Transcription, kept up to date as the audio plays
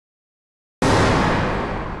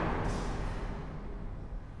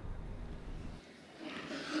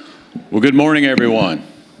Well, good morning, everyone.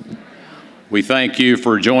 We thank you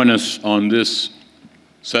for joining us on this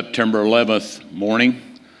September 11th morning,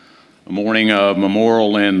 a morning of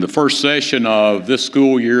memorial and the first session of this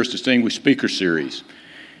school year's Distinguished Speaker Series.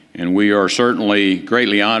 And we are certainly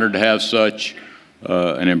greatly honored to have such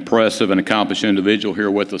an impressive and accomplished individual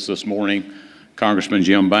here with us this morning, Congressman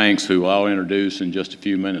Jim Banks, who I'll introduce in just a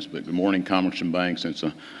few minutes. But good morning, Congressman Banks. It's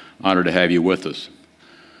an honor to have you with us.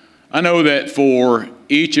 I know that for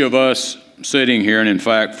each of us sitting here, and in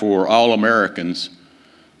fact for all Americans,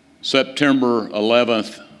 September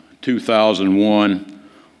 11th, 2001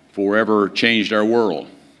 forever changed our world,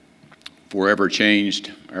 forever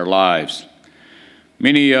changed our lives.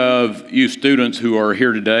 Many of you students who are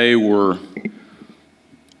here today were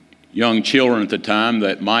young children at the time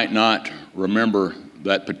that might not remember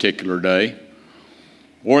that particular day,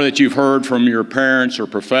 or that you've heard from your parents or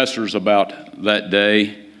professors about that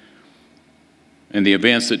day and the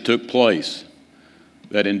events that took place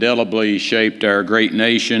that indelibly shaped our great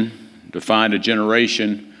nation, defined a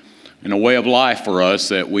generation and a way of life for us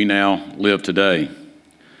that we now live today.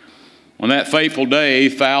 On that fateful day,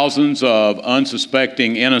 thousands of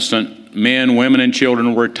unsuspecting, innocent men, women, and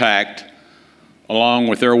children were attacked along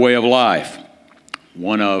with their way of life,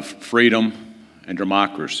 one of freedom and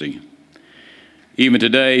democracy. Even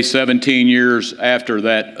today, 17 years after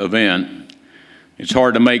that event, it's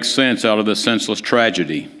hard to make sense out of this senseless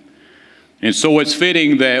tragedy. And so it's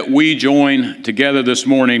fitting that we join together this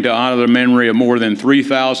morning to honor the memory of more than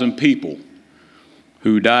 3,000 people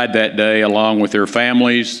who died that day, along with their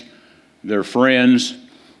families, their friends,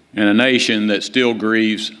 and a nation that still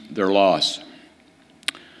grieves their loss.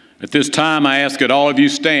 At this time, I ask that all of you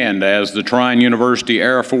stand as the Trine University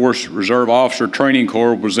Air Force Reserve Officer Training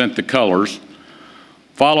Corps will present the colors,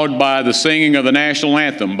 followed by the singing of the national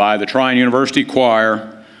anthem by the Trine University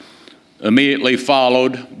Choir, immediately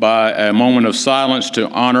followed by a moment of silence to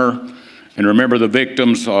honor and remember the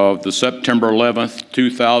victims of the September 11th,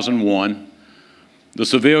 2001, the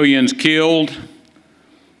civilians killed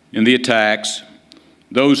in the attacks,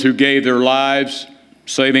 those who gave their lives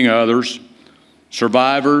saving others,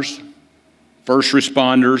 survivors, first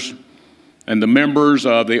responders, and the members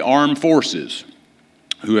of the armed forces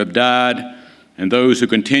who have died and those who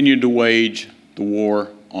continue to wage the war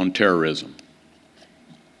on terrorism.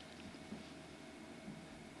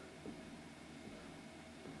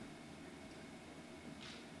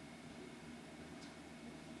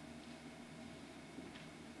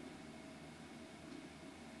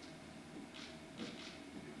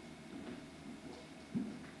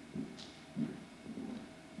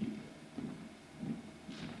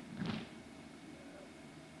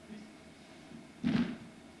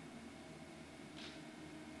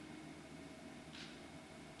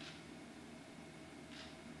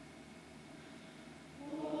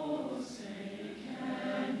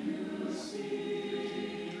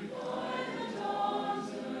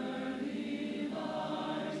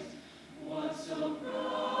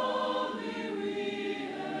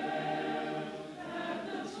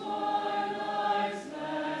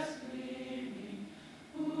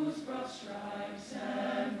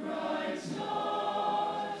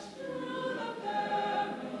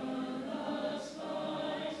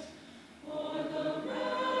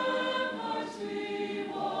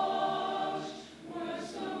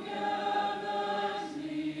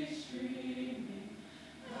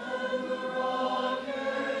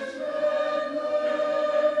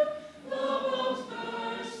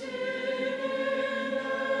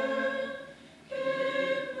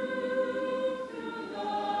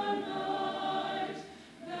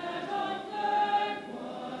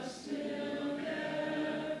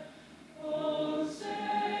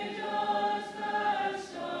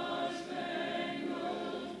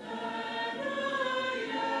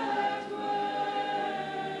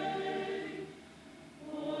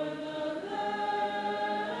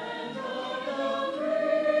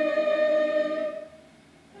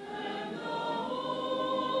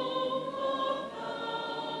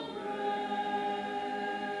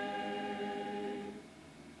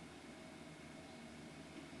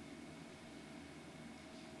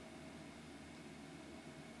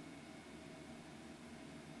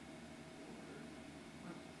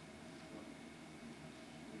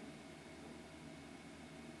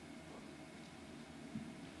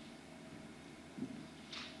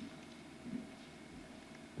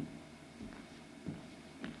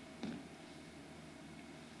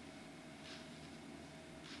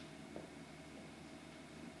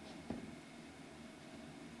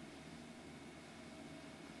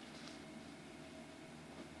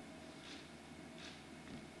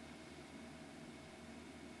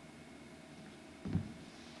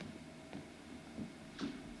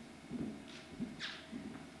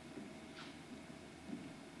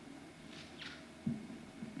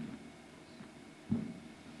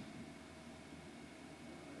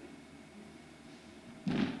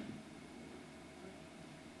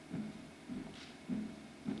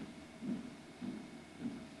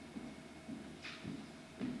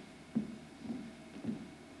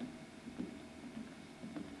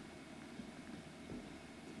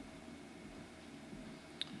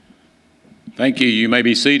 Thank you. You may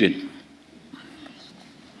be seated.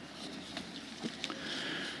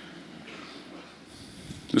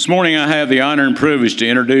 This morning I have the honor and privilege to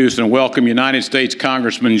introduce and welcome United States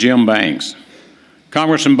Congressman Jim Banks.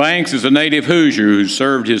 Congressman Banks is a native Hoosier who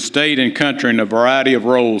served his state and country in a variety of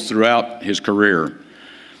roles throughout his career.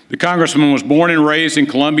 The Congressman was born and raised in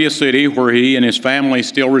Columbia City, where he and his family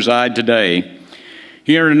still reside today.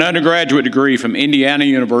 He earned an undergraduate degree from Indiana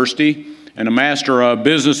University and a Master of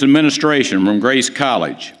Business Administration from Grace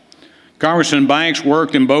College. Congressman Banks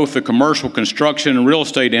worked in both the commercial construction and real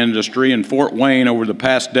estate industry in Fort Wayne over the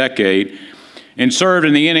past decade and served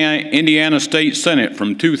in the Indiana State Senate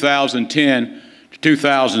from 2010 to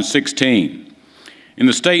 2016. In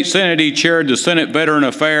the State Senate, he chaired the Senate Veteran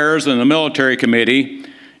Affairs and the Military Committee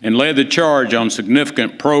and led the charge on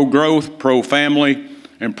significant pro-growth, pro-family,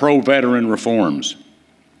 and pro-veteran reforms.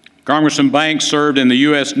 Congressman Banks served in the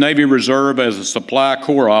U.S. Navy Reserve as a Supply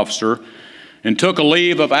Corps officer and took a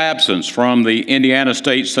leave of absence from the Indiana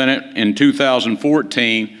State Senate in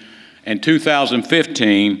 2014 and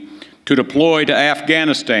 2015 to deploy to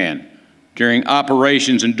Afghanistan during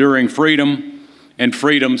Operations Enduring Freedom and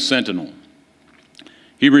Freedom Sentinel.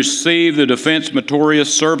 He received the Defense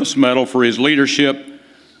Meritorious Service Medal for his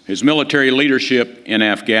military leadership in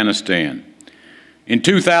Afghanistan. In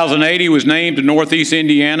 2008, he was named to Northeast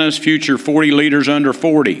Indiana's Future 40 Leaders Under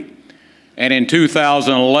 40, and in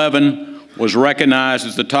 2011, was recognized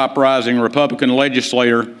as the top rising Republican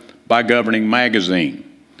legislator by Governing Magazine.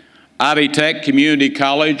 Ivy Tech Community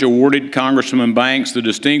College awarded Congressman Banks the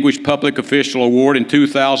Distinguished Public Official Award in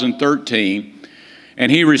 2013,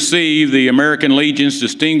 and he received the American Legion's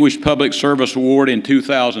Distinguished Public Service Award in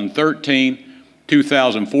 2013,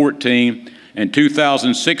 2014, and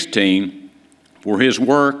 2016 for his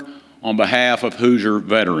work on behalf of Hoosier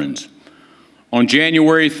veterans. On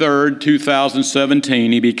January 3,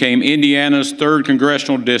 2017, he became Indiana's 3rd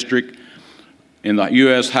Congressional District in the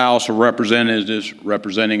U.S. House of Representatives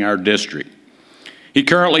representing our district. He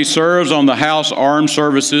currently serves on the House Armed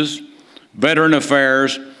Services, Veteran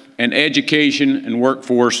Affairs, and Education and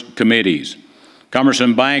Workforce Committees.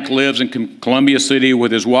 Congressman Banks lives in Columbia City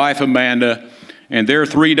with his wife Amanda and their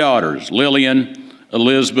 3 daughters, Lillian,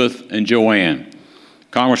 Elizabeth, and Joanne.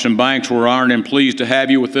 Congressman Banks, we're honored and pleased to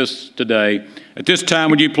have you with us today. At this time,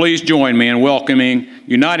 would you please join me in welcoming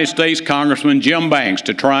United States Congressman Jim Banks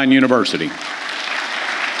to Trine University.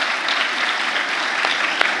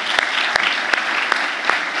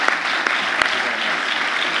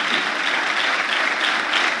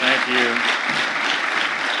 Thank you.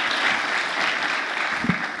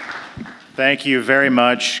 Thank you very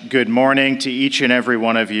much. Good morning to each and every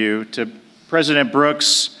one of you. To President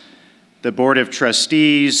Brooks, the Board of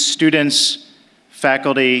Trustees, students,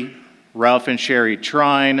 faculty, Ralph and Sherry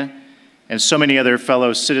Trine, and so many other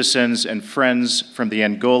fellow citizens and friends from the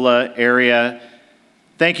Angola area,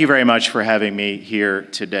 thank you very much for having me here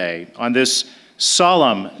today. On this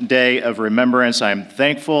solemn day of remembrance, I am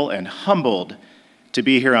thankful and humbled to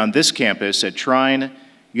be here on this campus at Trine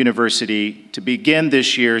University to begin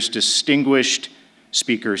this year's Distinguished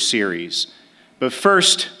Speaker Series. But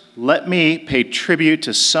first, let me pay tribute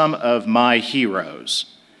to some of my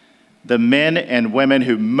heroes, the men and women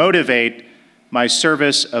who motivate my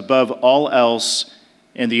service above all else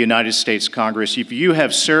in the United States Congress. If you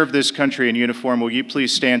have served this country in uniform, will you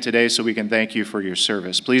please stand today so we can thank you for your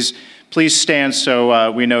service? Please stand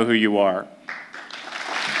so we know who you are.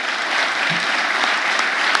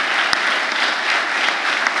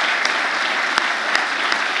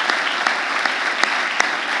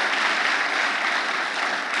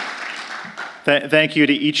 Thank you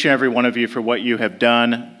to each and every one of you for what you have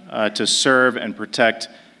done to serve and protect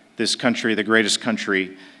this country, the greatest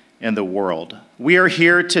country in the world. We are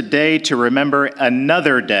here today to remember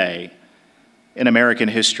another day in American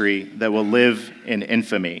history that will live in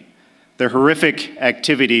infamy. The horrific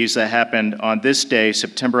activities that happened on this day,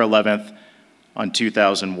 September 11th, on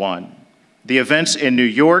 2001. The events in New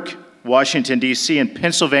York, Washington, D.C., and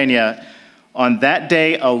Pennsylvania on that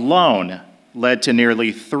day alone led to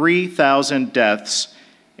nearly 3,000 deaths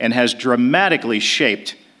and has dramatically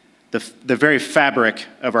shaped the very fabric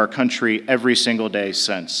of our country every single day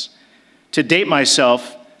since. To date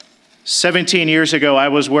myself, 17 years ago, I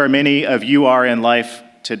was where many of you are in life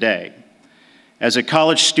today. As a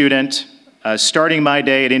college student, starting my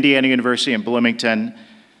day at Indiana University in Bloomington,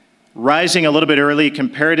 rising a little bit early,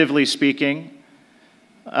 comparatively speaking,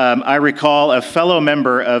 I recall a fellow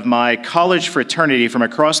member of my college fraternity from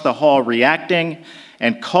across the hall reacting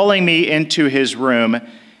and calling me into his room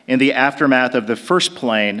in the aftermath of the first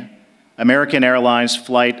plane, American Airlines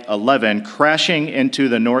Flight 11, crashing into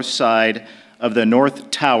the north side of the North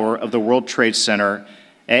Tower of the World Trade Center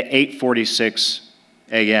at 8:46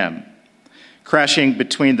 a.m., crashing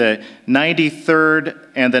between the 93rd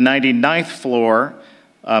and the 99th floor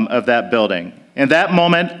of that building. In that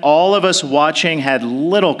moment, all of us watching had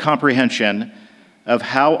little comprehension of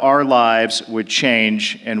how our lives would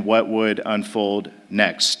change and what would unfold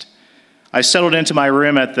next. I settled into my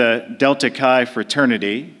room at the Delta Chi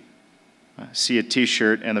fraternity. I see a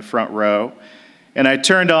t-shirt in the front row. And I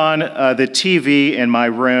turned on the TV in my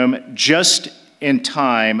room just in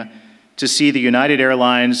time to see the United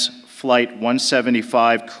Airlines Flight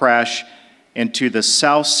 175 crash into the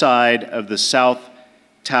south side of the South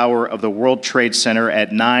Tower of the World Trade Center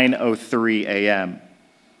at 9:03 a.m.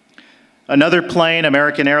 Another plane,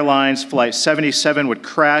 American Airlines Flight 77, would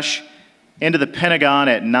crash into the Pentagon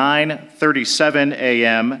at 9:37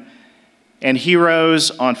 a.m., and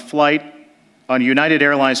heroes on United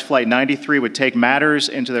Airlines Flight 93 would take matters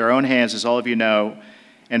into their own hands, as all of you know,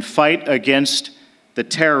 and fight against the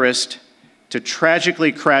terrorist to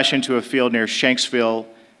tragically crash into a field near Shanksville,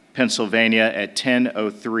 Pennsylvania at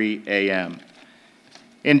 10:03 a.m.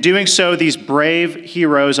 In doing so, these brave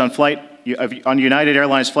heroes on United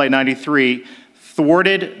Airlines Flight 93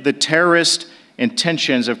 thwarted the terrorist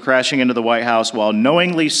intentions of crashing into the White House while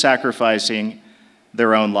knowingly sacrificing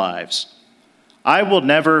their own lives. I will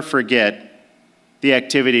never forget the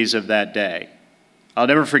activities of that day. I'll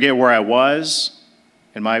never forget where I was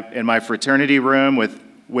in my fraternity room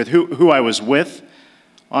with who I was with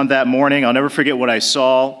on that morning. I'll never forget what I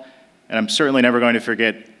saw, and I'm certainly never going to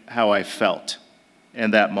forget how I felt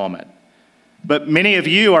in that moment. But many of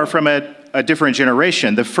you are from a different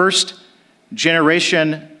generation, the first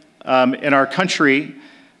generation in our country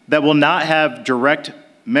that will not have direct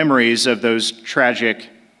memories of those tragic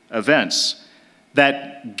events.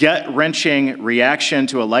 That gut-wrenching reaction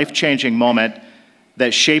to a life-changing moment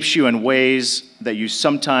that shapes you in ways that you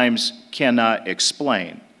sometimes cannot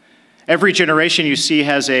explain. Every generation you see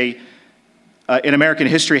in American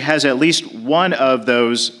history has at least one of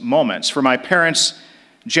those moments. For my parents'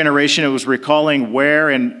 generation, it was recalling where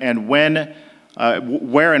and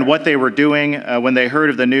what they were doing when they heard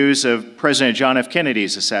of the news of President John F.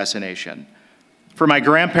 Kennedy's assassination. For my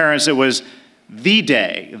grandparents, it was the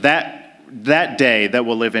day, that day that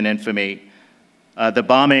will live in infamy, the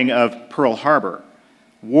bombing of Pearl Harbor.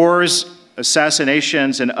 Wars,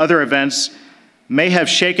 assassinations, and other events may have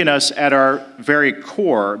shaken us at our very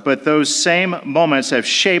core, but those same moments have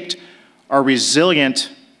shaped our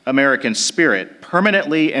resilient American spirit,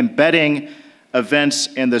 permanently embedding events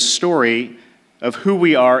in the story of who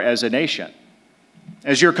we are as a nation.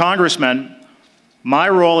 As your congressman, my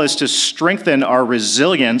role is to strengthen our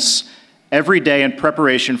resilience every day in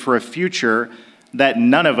preparation for a future that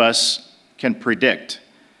none of us can predict.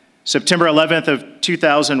 September 11th of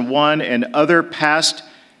 2001 and other past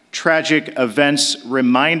tragic events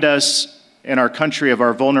remind us in our country of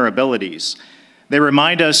our vulnerabilities. They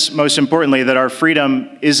remind us, most importantly, that our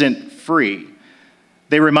freedom isn't free.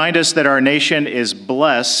 They remind us that our nation is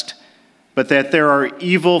blessed, but that there are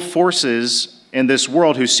evil forces in this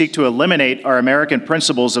world who seek to eliminate our American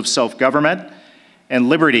principles of self-government and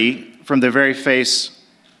liberty from the very face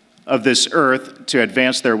of this earth to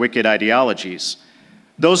advance their wicked ideologies.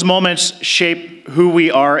 Those moments shape who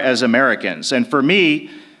we are as Americans. And for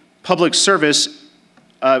me, public service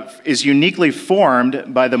is uniquely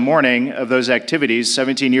formed by the morning of those activities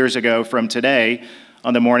 17 years ago from today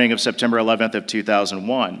on the morning of September 11th of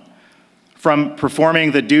 2001. From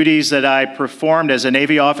performing the duties that I performed as a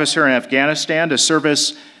Navy officer in Afghanistan to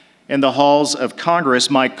service in the halls of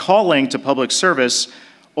Congress, my calling to public service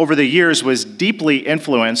over the years was deeply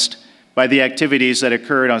influenced by the activities that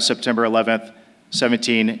occurred on September 11th,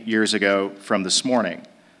 17 years ago from this morning.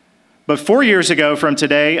 But 4 years ago from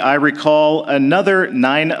today, I recall another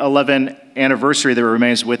 9/11 anniversary that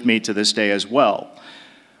remains with me to this day as well.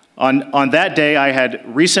 On that day, I had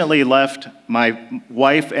recently left my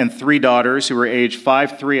wife and 3 daughters, who were aged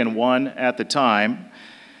 5, 3, and 1 at the time,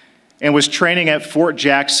 and was training at Fort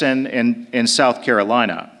Jackson in South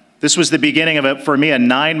Carolina. This was the beginning of, for me, a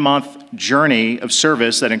 9-month journey of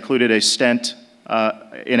service that included a stint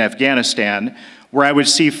in Afghanistan, where I would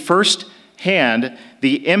see firsthand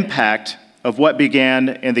the impact of what began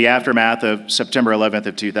in the aftermath of September 11th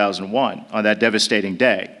of 2001 on that devastating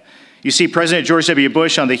day. You see, President George W.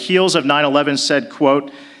 Bush, on the heels of 9/11, said,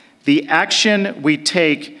 quote, "The action we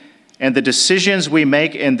take and the decisions we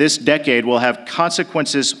make in this decade will have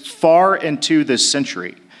consequences far into this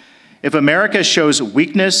century. If America shows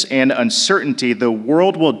weakness and uncertainty, the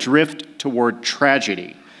world will drift toward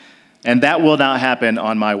tragedy, and that will not happen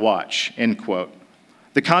on my watch," end quote.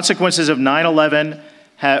 The consequences of 9/11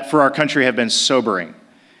 for our country have been sobering.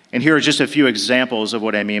 And here are just a few examples of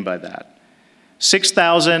what I mean by that.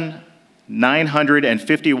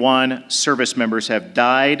 6,951 service members have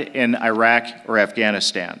died in Iraq or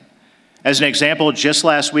Afghanistan. As an example, just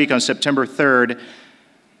last week on September 3rd,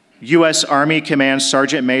 U.S. Army Command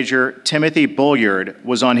Sergeant Major Timothy Bulliard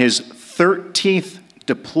was on his 13th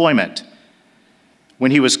deployment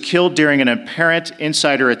when he was killed during an apparent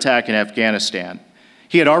insider attack in Afghanistan.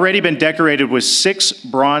 He had already been decorated with 6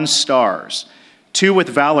 Bronze Stars, 2 with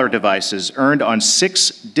Valor devices earned on 6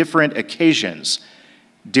 different occasions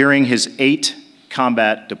during his 8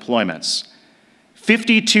 combat deployments.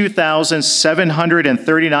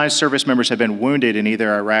 52,739 service members have been wounded in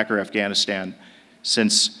either Iraq or Afghanistan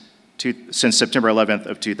since September 11th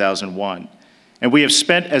of 2001. And we have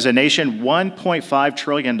spent as a nation $1.5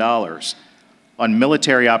 trillion on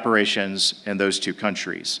military operations in those 2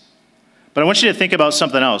 countries. But I want you to think about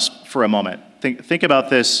something else for a moment. Think about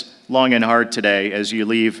this long and hard today as you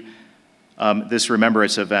leave this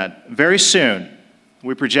remembrance event. Very soon,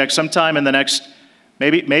 we project sometime in the next,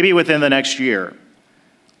 maybe within the next year,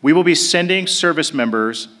 we will be sending service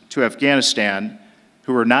members to Afghanistan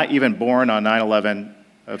who were not even born on 9/11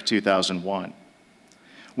 of 2001.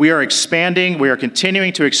 We are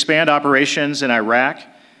continuing to expand operations in Iraq,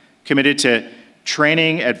 committed to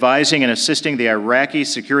training, advising, and assisting the Iraqi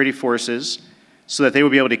security forces so that they will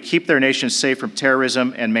be able to keep their nation safe from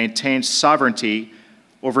terrorism and maintain sovereignty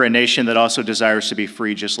over a nation that also desires to be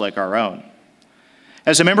free just like our own.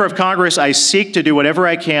 As a member of Congress, I seek to do whatever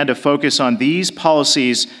I can to focus on these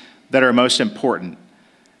policies that are most important: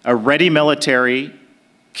 a ready military,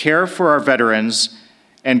 care for our veterans,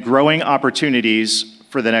 and growing opportunities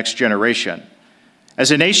for the next generation. As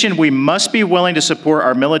a nation, we must be willing to support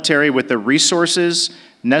our military with the resources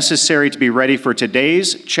necessary to be ready for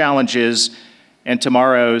today's challenges and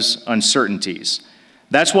tomorrow's uncertainties.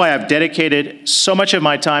 That's why I've dedicated so much of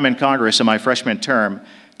my time in Congress in my freshman term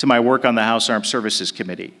to my work on the House Armed Services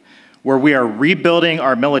Committee, where we are rebuilding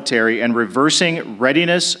our military and reversing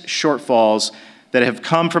readiness shortfalls that have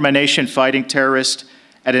come from a nation fighting terrorists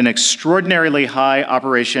at an extraordinarily high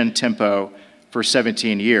operation tempo for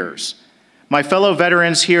 17 years. My fellow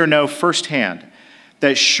veterans here know firsthand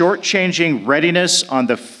that shortchanging readiness on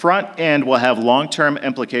the front end will have long-term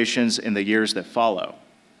implications in the years that follow.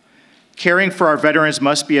 Caring for our veterans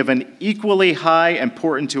must be of an equally high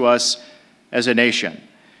importance to us as a nation.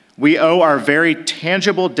 We owe our very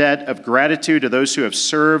tangible debt of gratitude to those who have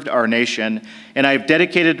served our nation, and I have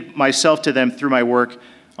dedicated myself to them through my work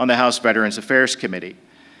on the House Veterans Affairs Committee.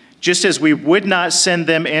 Just as we would not send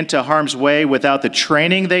them into harm's way without the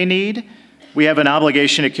training they need, we have an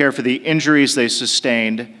obligation to care for the injuries they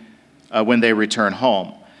sustained when they return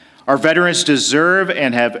home. Our veterans deserve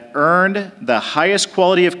and have earned the highest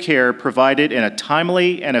quality of care provided in a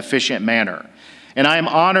timely and efficient manner. And I am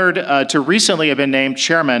honored to recently have been named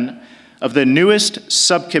chairman of the newest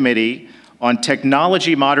subcommittee on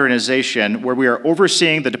technology modernization, where we are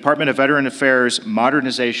overseeing the Department of Veteran Affairs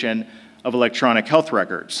modernization of electronic health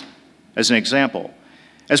records, as an example.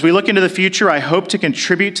 As we look into the future, I hope to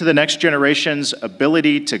contribute to the next generation's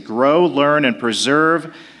ability to grow, learn, and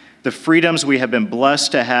preserve the freedoms we have been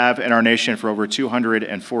blessed to have in our nation for over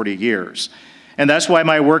 240 years. And that's why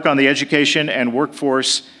my work on the Education and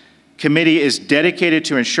Workforce Committee is dedicated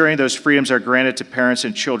to ensuring those freedoms are granted to parents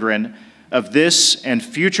and children of this and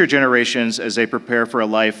future generations as they prepare for a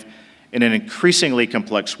life in an increasingly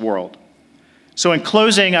complex world. So in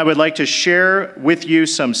closing, I would like to share with you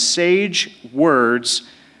some sage words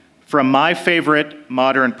from my favorite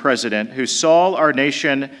modern president who saw our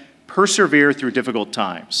nation persevere through difficult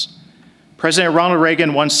times. President Ronald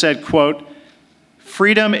Reagan once said, quote,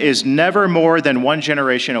 "Freedom is never more than one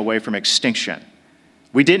generation away from extinction.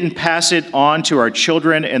 We didn't pass it on to our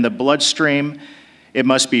children in the bloodstream. It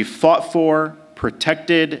must be fought for,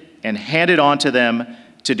 protected, and handed on to them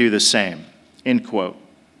to do the same," end quote.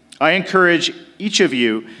 I encourage each of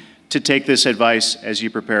you to take this advice as you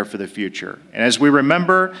prepare for the future. And as we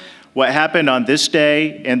remember what happened on this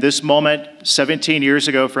day and this moment 17 years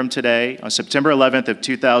ago from today, on September 11th of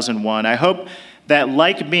 2001, I hope that,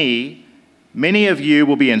 like me, many of you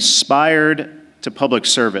will be inspired to public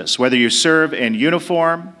service, whether you serve in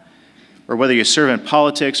uniform or whether you serve in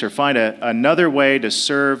politics or find another way to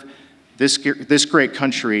serve this great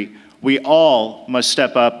country. We all must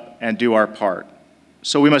step up and do our part.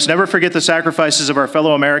 So we must never forget the sacrifices of our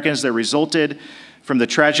fellow Americans that resulted from the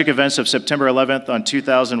tragic events of September 11th on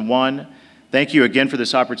 2001. Thank you again for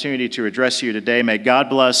this opportunity to address you today. May God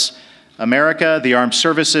bless America, the armed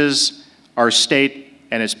services, our state,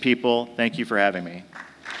 and its people. Thank you for having me.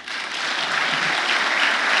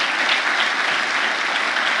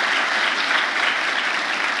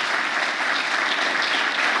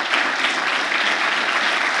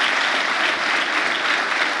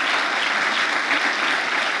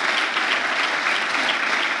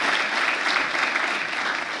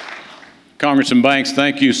 Congressman Banks,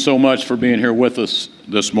 thank you so much for being here with us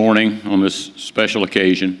this morning on this special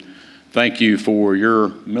occasion. Thank you for your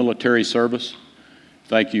military service.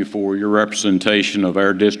 Thank you for your representation of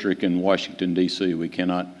our district in Washington, D.C. We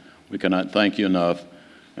cannot thank you enough.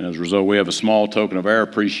 And as a result, we have a small token of our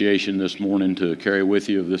appreciation this morning to carry with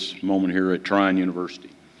you of this moment here at Trine University.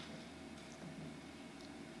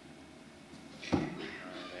 Thank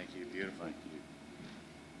you. Beautiful. Thank you.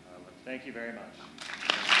 Thank you very much.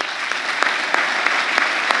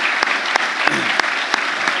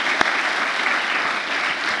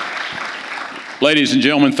 Ladies and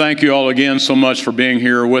gentlemen, thank you all again so much for being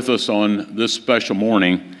here with us on this special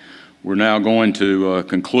morning. We're now going to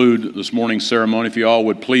conclude this morning's ceremony. If you all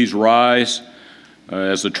would please rise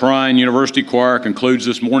as the Trine University Choir concludes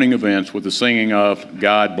this morning events with the singing of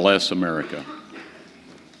God Bless America.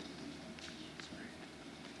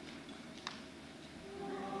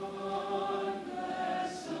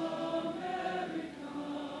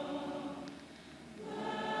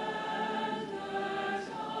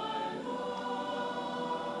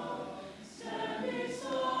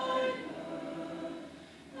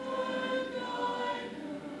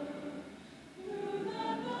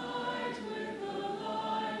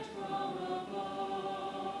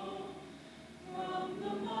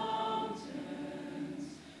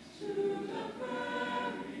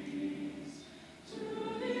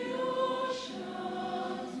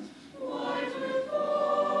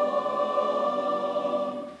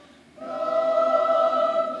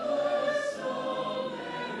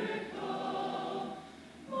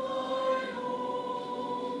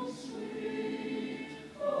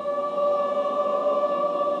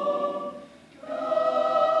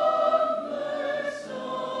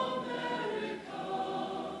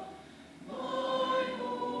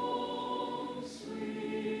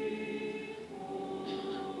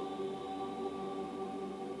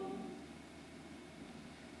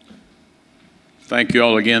 Thank you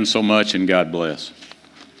all again so much, and God bless.